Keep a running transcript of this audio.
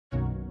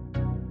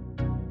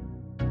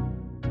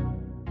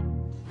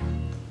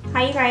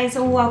Hi you guys,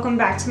 welcome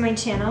back to my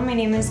channel. My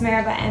name is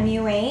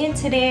meribahMUA.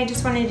 Today I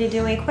just wanted to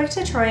do a quick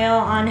tutorial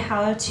on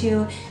how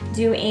to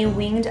do a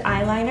winged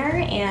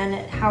eyeliner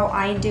and how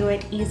I do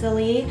it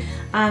easily.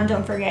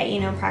 Don't forget,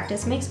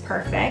 practice makes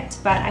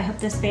perfect, but I hope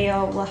this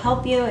video will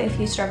help you if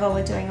you struggle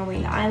with doing a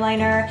winged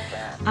eyeliner.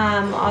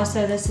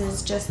 Also, this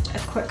is just a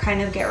quick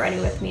kind of get ready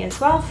with me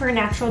as well for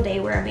natural day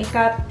wear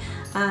makeup.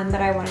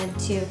 But I wanted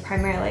to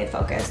primarily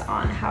focus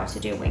on how to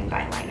do winged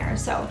eyeliner.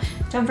 So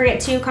don't forget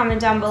to comment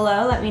down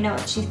below, let me know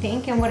what you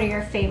think and what are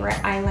your favorite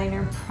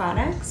eyeliner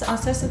products.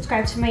 Also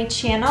subscribe to my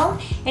channel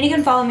and you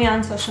can follow me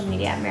on social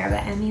media at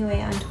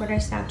meribahMUA on Twitter,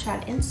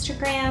 Snapchat,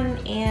 Instagram,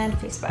 and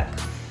Facebook.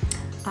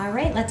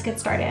 Alright, let's get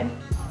started.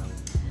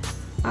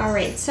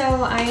 Alright, so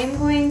I am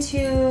going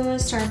to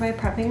start by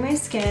prepping my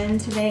skin.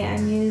 Today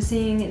I'm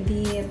using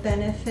the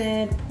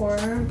Benefit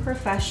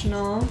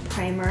POREfessional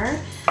primer.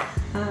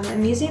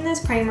 I'm using this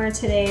primer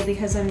today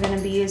because I'm going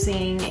to be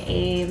using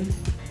a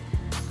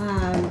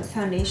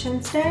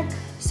foundation stick.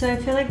 So I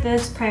feel like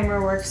this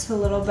primer works a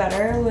little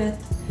better with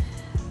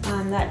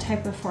that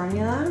type of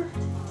formula.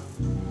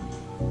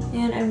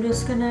 And I'm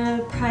just going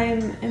to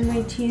prime in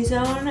my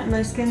T-zone.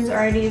 My skin's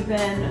already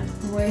been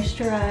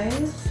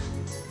moisturized.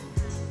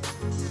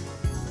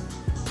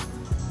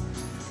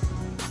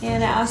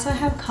 And I also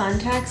have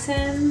contacts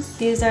in.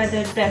 These are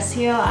the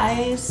Desio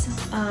eyes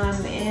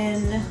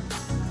in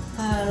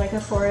like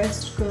a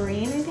forest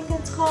green, I think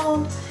it's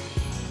called.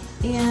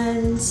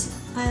 And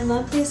I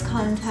love these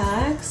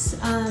contacts.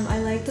 I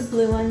like the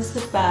blue ones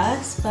the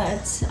best,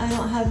 but I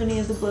don't have any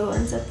of the blue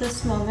ones at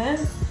this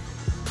moment.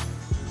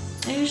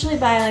 I usually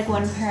buy like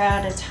one pair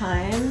at a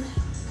time.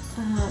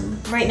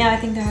 Right now I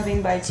think they're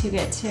having buy two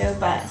get two,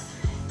 but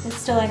it's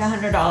still like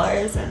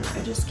 $100 and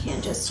I just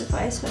can't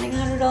justify spending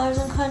 $100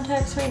 on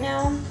contacts right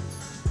now.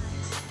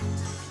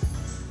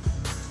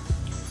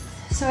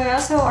 So I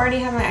also already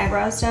have my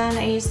eyebrows done.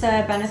 I used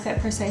the Benefit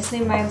Precisely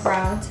My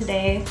Brow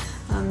today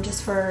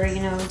just for,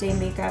 day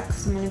makeup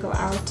because I'm going to go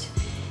out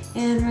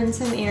and run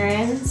some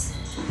errands.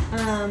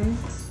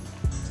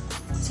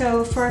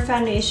 So for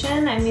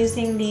foundation, I'm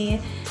using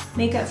the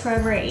Makeup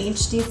Forever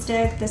HD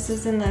stick. This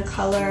is in the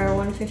color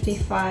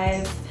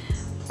 155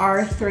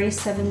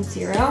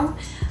 R370.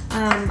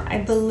 I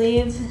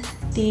believe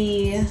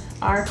the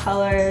R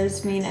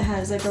colors mean it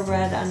has like a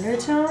red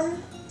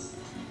undertone.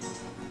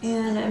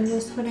 And I'm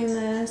just putting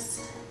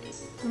this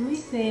on my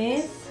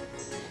face.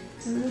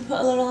 I'm going to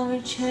put a little on my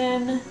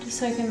chin just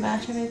so I can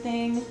match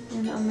everything,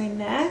 and on my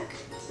neck.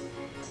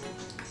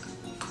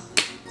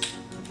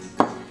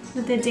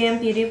 With the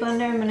damp beauty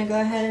blender, I'm going to go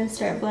ahead and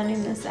start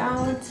blending this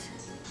out.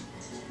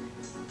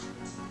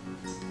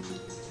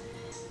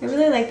 I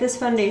really like this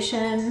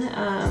foundation.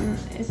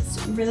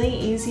 It's really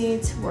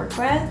easy to work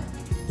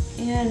with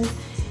and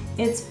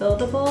it's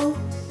buildable.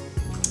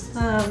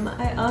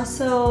 I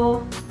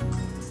also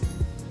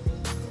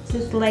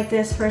just like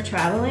this for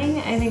traveling.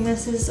 I think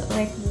this is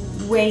like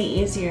way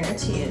easier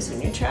to use when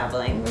you're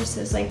traveling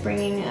versus like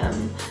bringing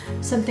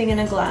something in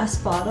a glass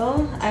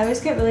bottle. I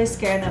always get really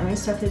scared that my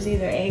stuff is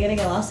either A, gonna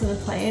get lost on the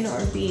plane,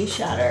 or B,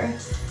 shatter.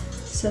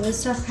 So this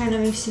stuff kind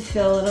of makes you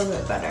feel a little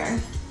bit better.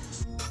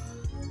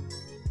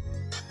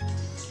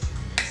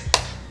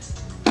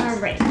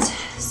 Alright,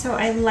 so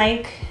I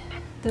like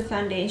the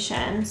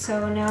foundation.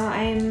 So now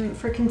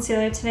for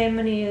concealer today, I'm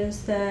gonna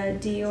use the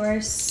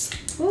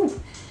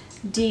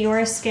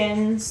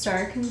Diorskin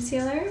Star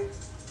Concealer,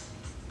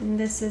 and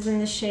this is in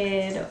the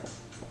shade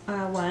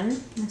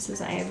 1. This is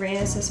Ivory.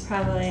 This is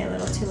probably a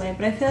little too light,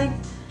 but I feel like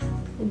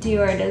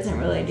Dior doesn't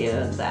really do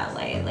that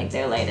light. Like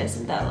their light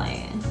isn't that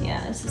light.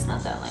 Yeah, this is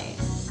not that light.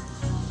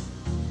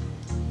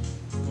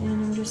 And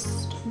I'm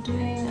just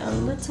doing a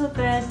little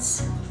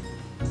bit.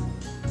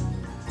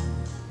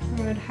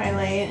 I would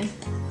highlight.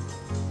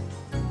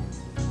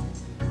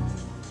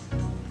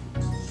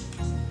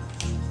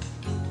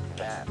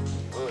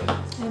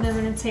 And I'm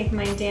going to take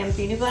my damp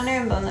beauty blender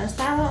and blend this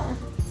out.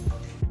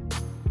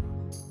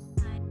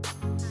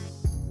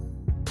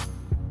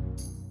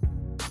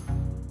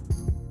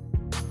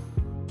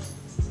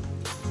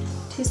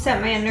 To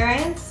set my under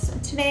eyes,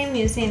 today I'm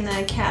using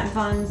the Kat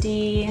Von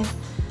D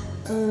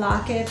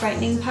Lock-It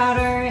Brightening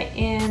Powder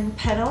in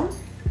Petal.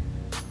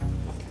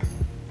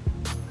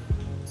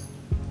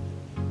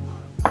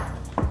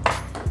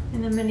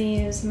 And I'm going to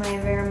use my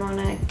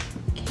Vera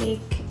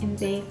Cake and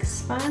Bake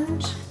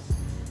Sponge.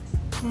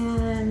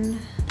 And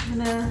I'm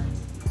gonna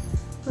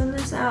blend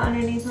this out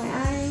underneath my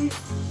eye.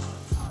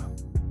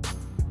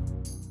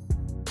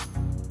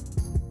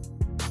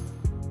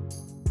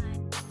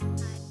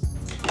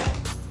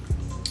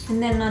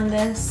 And then on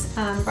this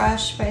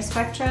brush by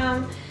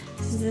Spectrum,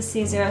 this is the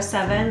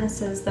C07,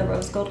 this is the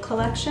Rose Gold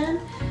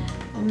collection.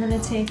 I'm gonna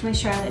take my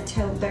Charlotte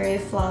Tilbury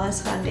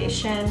Flawless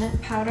Foundation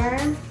powder,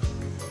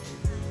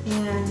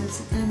 and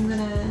I'm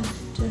gonna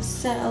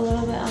just set a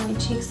little bit on my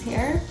cheeks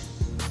here.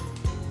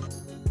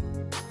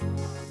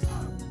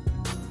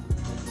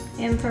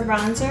 And for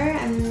bronzer,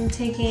 I'm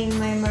taking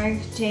my Marc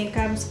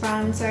Jacobs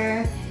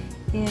bronzer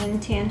in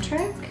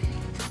Tantric.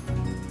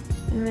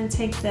 I'm going to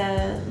take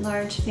the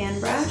large fan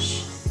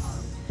brush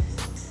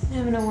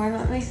I'm gonna warm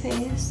up my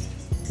face.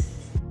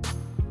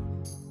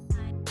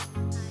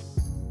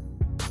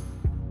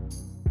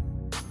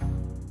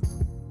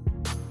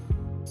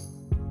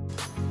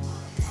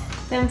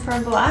 Then for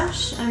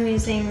blush, I'm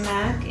using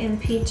MAC in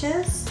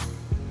Peaches.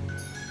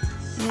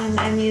 And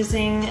I'm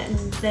using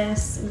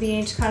this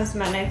BH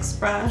Cosmetics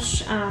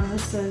brush.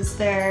 This is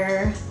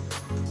their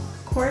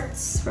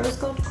quartz, rose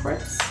gold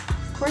quartz?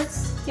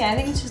 Quartz? Yeah, I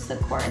think it's just the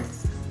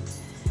quartz.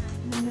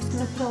 And I'm just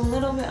gonna put a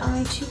little bit on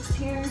my cheeks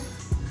here.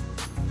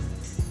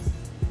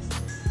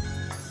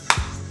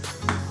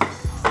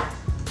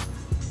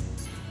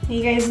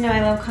 You guys know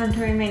I love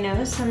contouring my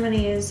nose, so I'm gonna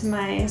use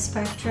my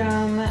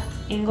Spectrum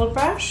angled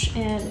brush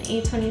in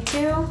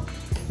A22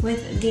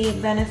 with the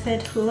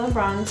Benefit Hoola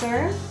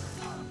bronzer.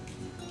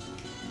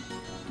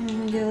 I'm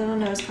gonna do a little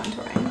nose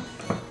contouring.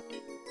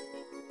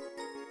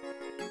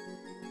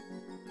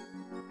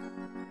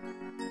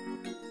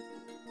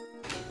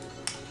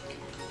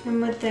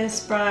 And with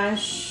this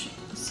brush,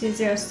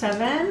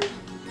 C07,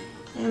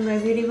 and my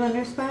Beauty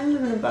Blender sponge,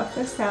 I'm gonna buff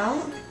this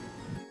out.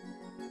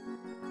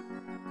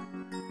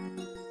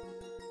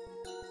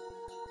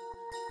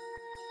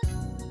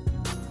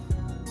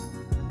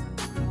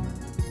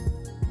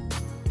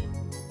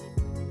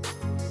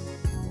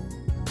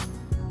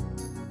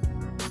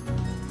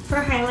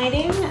 For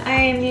highlighting, I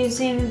am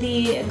using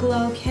the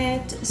Glow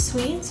Kit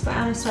Sweets by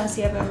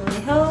Anastasia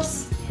Beverly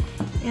Hills,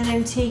 and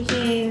I'm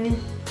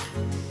taking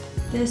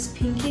this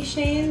pinky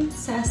shade,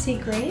 Sassy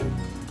Grape,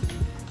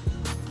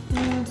 and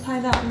I'm going to apply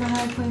that on the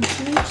high points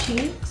of my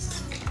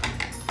cheeks.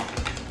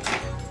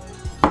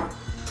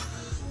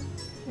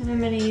 And I'm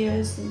going to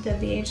use the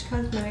BH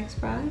Cosmetics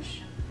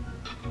brush.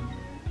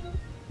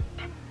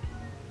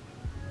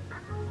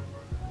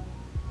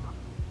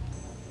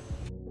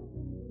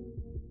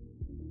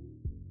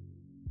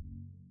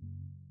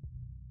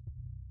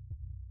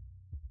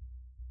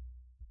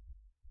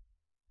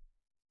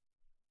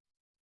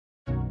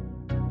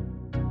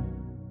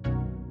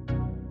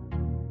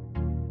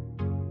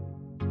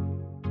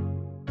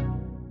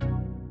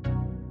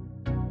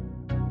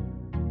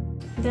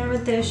 Then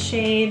with this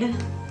shade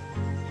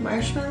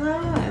Marshmallow,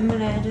 I'm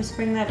gonna just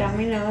bring that down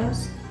my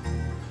nose.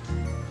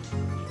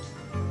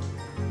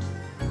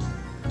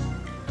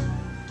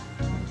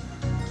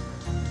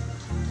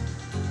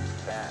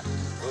 That's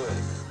good.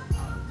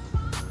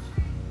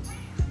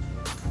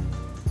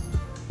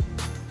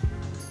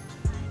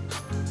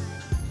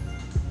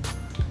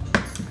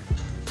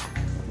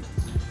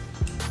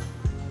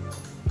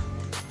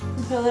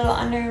 Put a little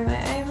under my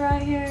eyebrow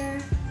here.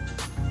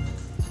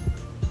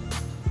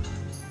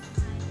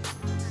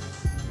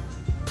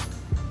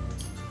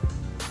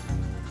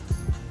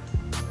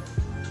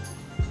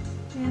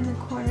 And the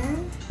corner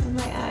of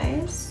my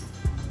eyes.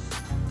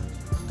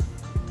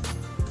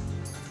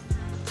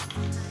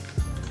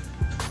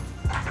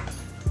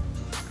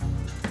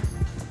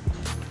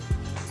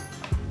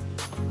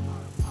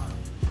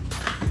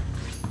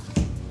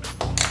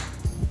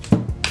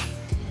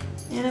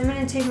 And I'm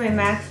going to take my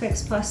MAC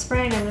Fix Plus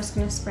spray and I'm just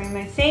going to spray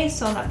my face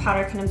so that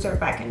powder can absorb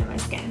back into my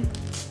skin.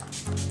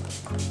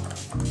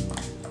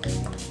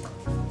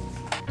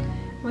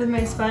 With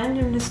my sponge,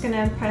 I'm just going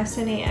to press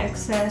any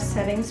excess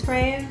setting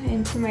spray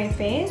into my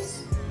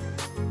face.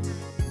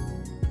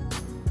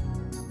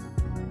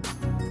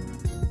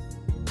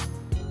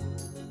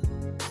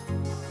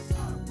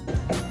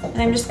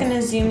 And I'm just going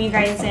to zoom you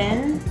guys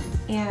in,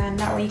 and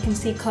that way you can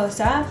see close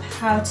up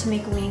how to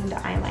make winged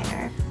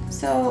eyeliner.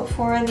 So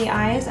for the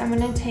eyes, I'm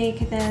going to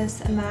take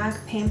this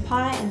MAC Paint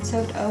Pot and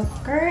Soaked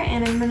Ochre,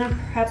 and I'm going to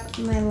prep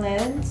my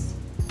lids.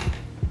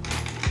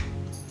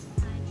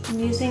 I'm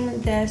using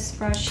this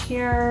brush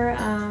here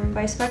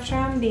by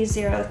Spectrum,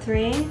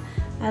 B03.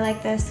 I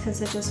like this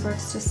because it just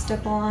works to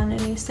stipple on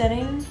any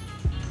setting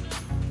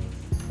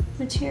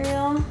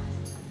material.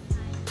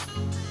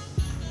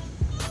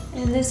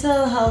 And this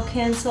will help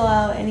cancel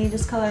out any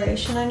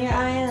discoloration on your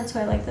eye. That's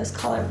why I like this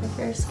color for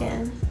fair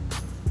skin.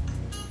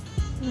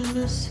 And I'm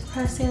just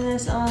pressing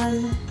this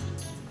on.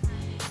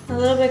 A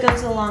little bit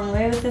goes a long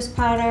way with this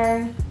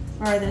powder,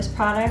 or this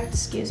product,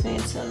 excuse me.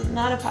 It's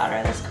not a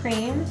powder, this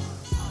cream.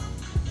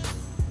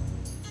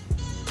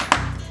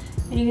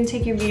 And you can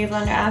take your Beauty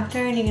Blender after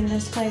and you can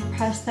just like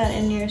press that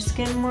into your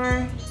skin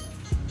more.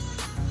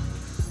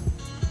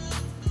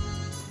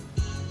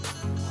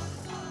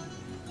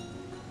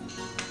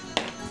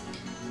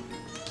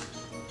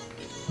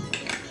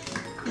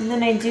 And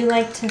then I do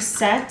like to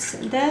set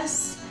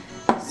this.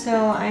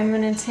 So I'm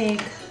gonna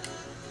take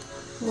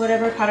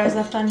whatever powder is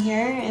left on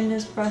here and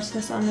just brush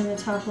this onto the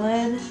top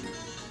lid.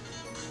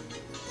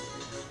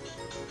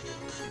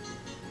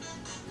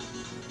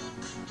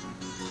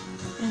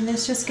 And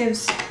this just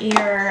gives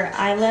your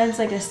eyelids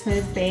like a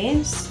smooth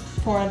base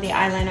for the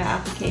eyeliner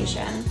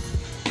application.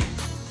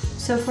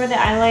 So for the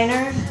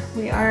eyeliner,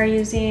 we are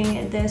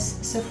using this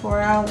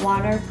Sephora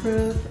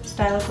Waterproof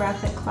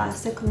Stylographic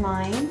Classic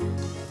line.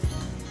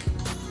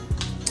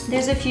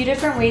 There's a few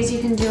different ways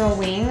you can do a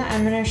wing.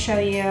 I'm going to show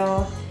you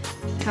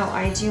how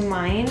I do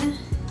mine.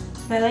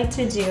 what I like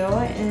to do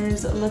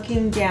is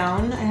looking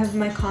down. I have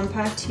my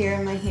compact here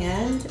in my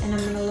hand and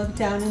I'm gonna look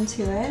down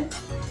into it.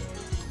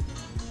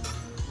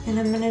 And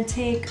I'm gonna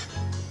take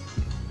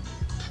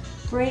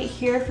right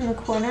here from the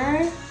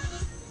corner.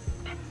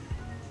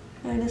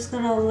 I'm just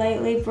gonna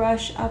lightly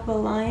brush up a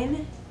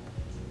line.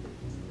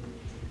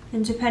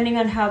 And depending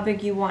on how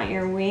big you want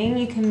your wing,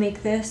 you can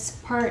make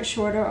this part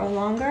shorter or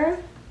longer.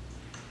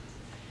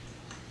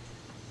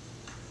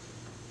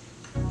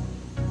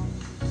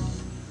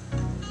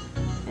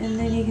 And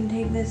then you can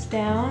take this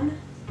down.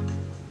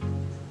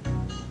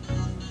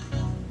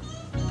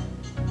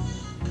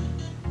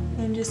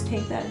 And just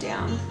take that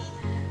down.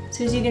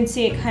 So as you can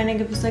see, it kind of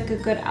gives like a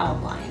good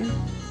outline.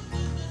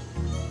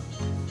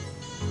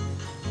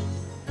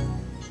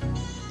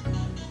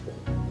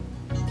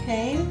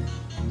 Okay,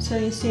 so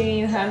you see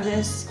you have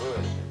this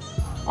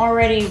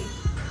already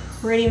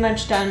pretty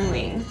much done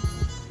wing.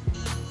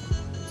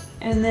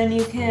 And then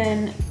you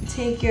can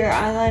take your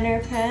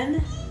eyeliner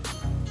pen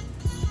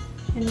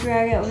and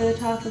drag it over the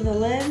top of the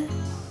lid.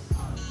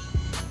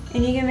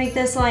 And you can make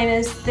this line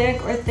as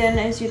thick or thin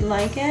as you'd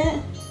like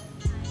it.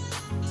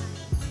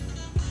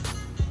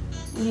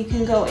 And you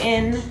can go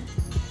in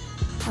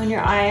on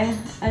your eye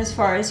as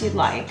far as you'd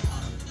like.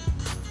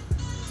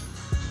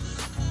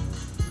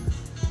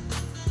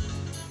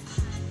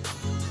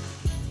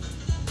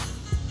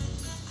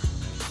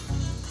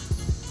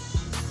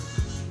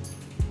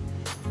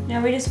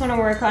 Now we just want to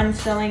work on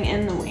filling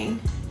in the wing.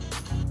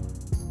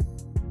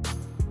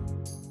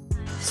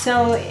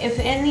 So if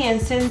in the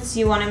instance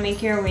you want to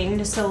make your wing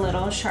just a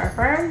little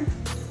sharper,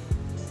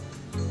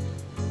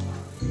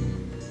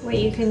 what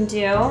you can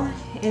do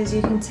is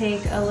you can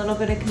take a little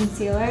bit of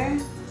concealer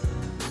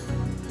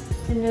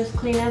and just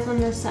clean up on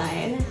the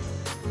side.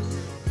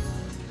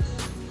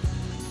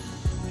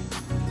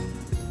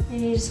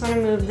 And you just want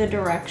to move the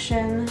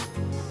direction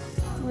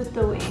with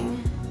the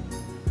wing.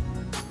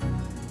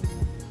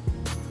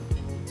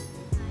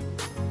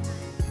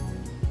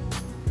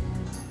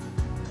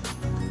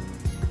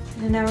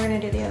 And now we're going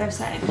to do the other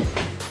side.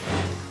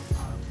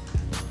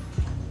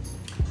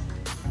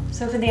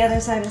 So for the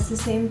other side, it's the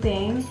same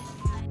thing.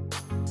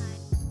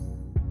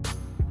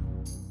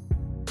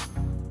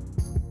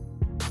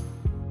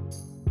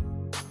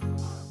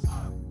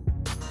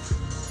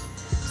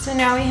 So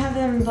now we have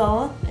them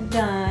both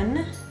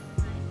done.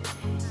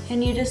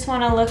 And you just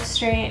want to look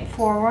straight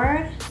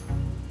forward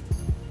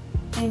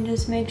and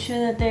just make sure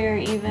that they're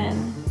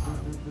even.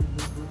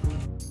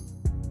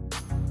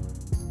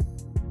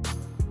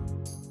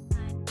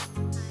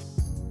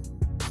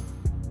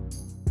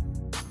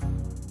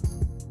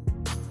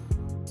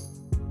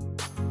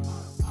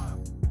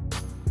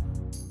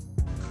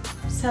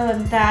 So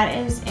that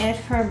is it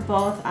for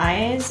both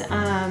eyes.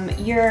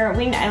 Your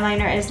winged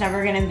eyeliner is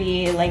never gonna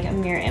be like a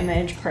mirror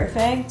image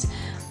perfect,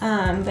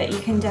 but you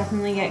can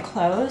definitely get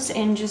close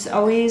and just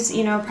always,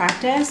 you know,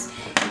 practice.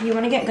 If you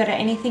wanna get good at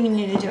anything, you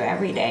need to do it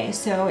every day.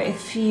 So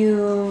if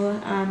you,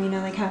 you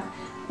know, like have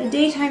a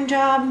daytime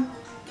job,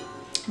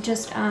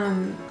 just,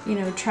 you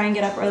know, try and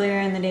get up earlier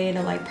in the day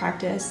to like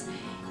practice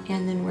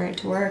and then wear it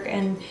to work.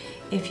 And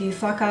if you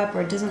fuck up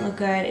or it doesn't look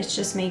good, it's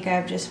just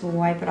makeup, just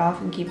wipe it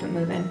off and keep it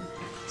moving.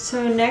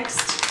 So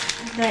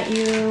next that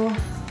you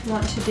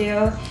want to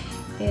do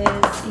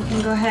is you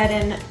can go ahead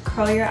and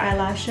curl your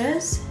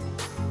eyelashes.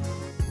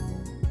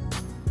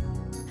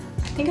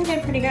 I think I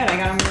did pretty good. I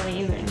got them really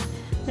even.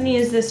 I'm going to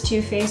use this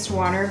Too Faced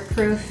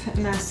waterproof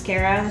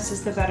mascara. This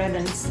is the Better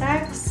Than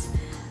Sex.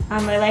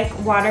 I like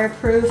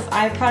waterproof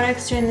eye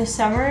products during the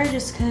summer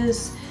just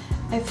because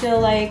I feel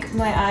like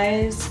my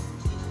eyes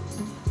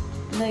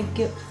like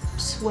get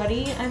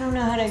sweaty. I don't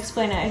know how to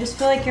explain it. I just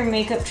feel like your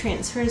makeup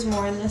transfers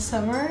more in the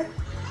summer.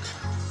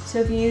 So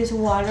if you use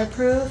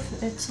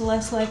waterproof, it's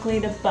less likely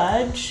to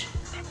budge.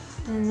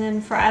 And then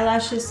for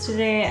eyelashes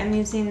today, I'm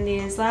using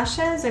these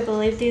lashes. I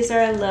believe these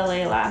are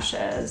Lily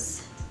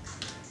lashes.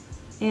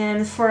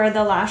 And for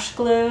the lash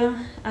glue,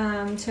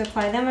 to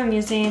apply them, I'm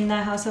using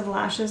the House of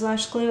Lashes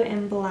lash glue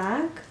in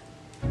black.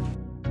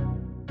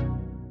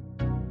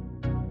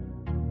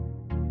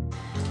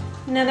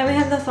 Now that we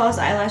have the false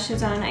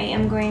eyelashes on, I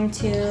am going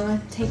to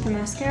take the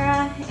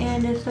mascara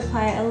and just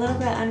apply a little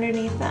bit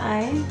underneath the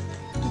eye.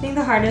 I think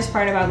the hardest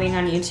part about being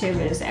on YouTube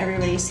is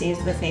everybody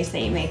sees the face that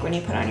you make when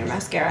you put on your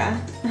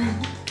mascara.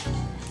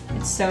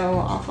 It's so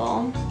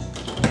awful.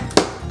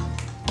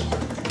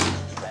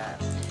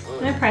 I'm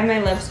gonna prime my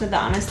lips with the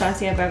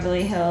Anastasia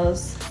Beverly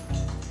Hills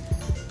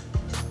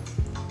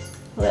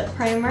lip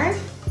primer.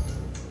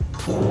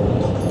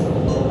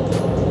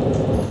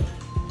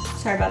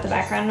 Sorry about the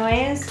background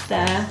noise.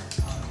 The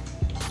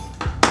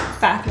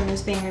bathroom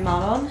is being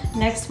remodeled.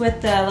 Next,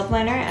 with the lip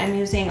liner, I'm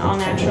using All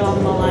Natural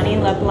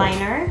Milani Lip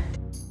Liner.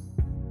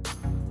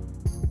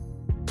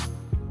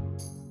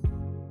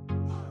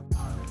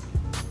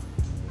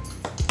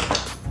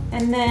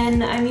 And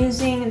then I'm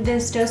using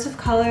this Dose of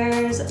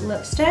Colors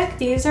lipstick.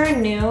 These are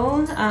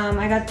new.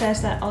 I got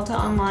this at Ulta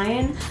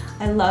online.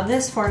 I love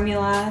this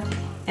formula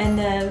and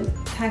the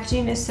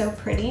packaging is so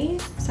pretty.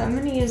 So I'm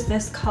gonna use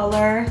this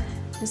color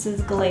This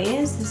is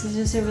Glaze. This is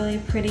just a really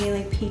pretty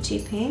like peachy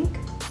pink.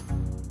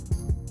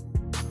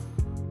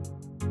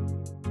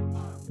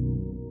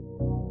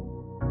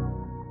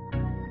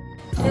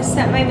 To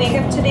set my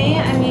makeup today,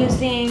 I'm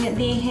using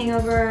the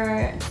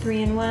Hangover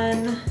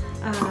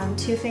 3-in-1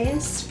 Too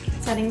Faced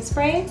setting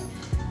spray.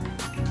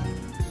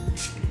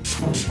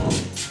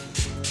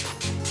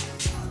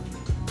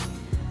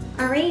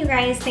 Alright you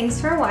guys, thanks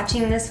for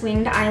watching this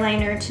winged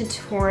eyeliner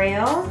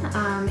tutorial.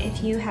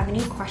 If you have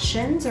any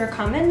questions or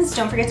comments,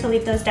 don't forget to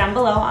leave those down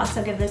below.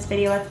 Also give this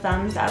video a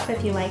thumbs up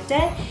if you liked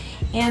it.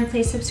 And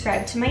please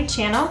subscribe to my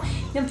channel.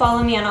 You can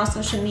follow me on all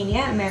social media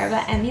at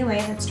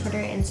meribahMUA. That's Twitter,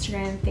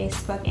 Instagram,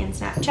 Facebook, and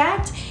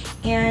Snapchat.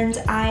 And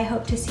I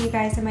hope to see you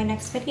guys in my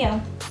next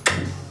video.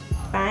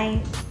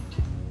 Bye.